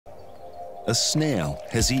A snail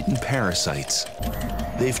has eaten parasites.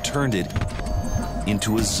 They've turned it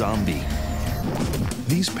into a zombie.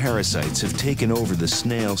 These parasites have taken over the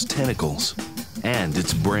snail's tentacles and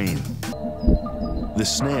its brain. The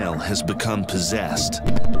snail has become possessed.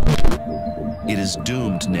 It is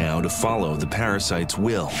doomed now to follow the parasite's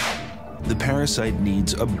will. The parasite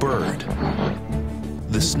needs a bird.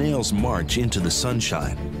 The snails march into the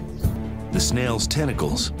sunshine. The snail's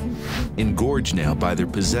tentacles, engorged now by their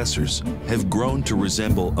possessors, have grown to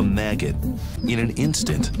resemble a maggot. In an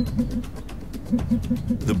instant,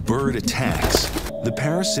 the bird attacks. The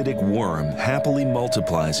parasitic worm happily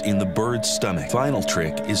multiplies in the bird's stomach. Final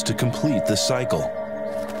trick is to complete the cycle.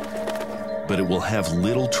 But it will have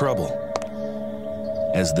little trouble,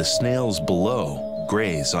 as the snails below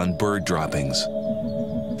graze on bird droppings,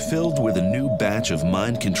 filled with a new batch of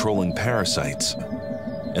mind-controlling parasites,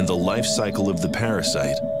 and the life cycle of the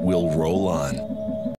parasite will roll on.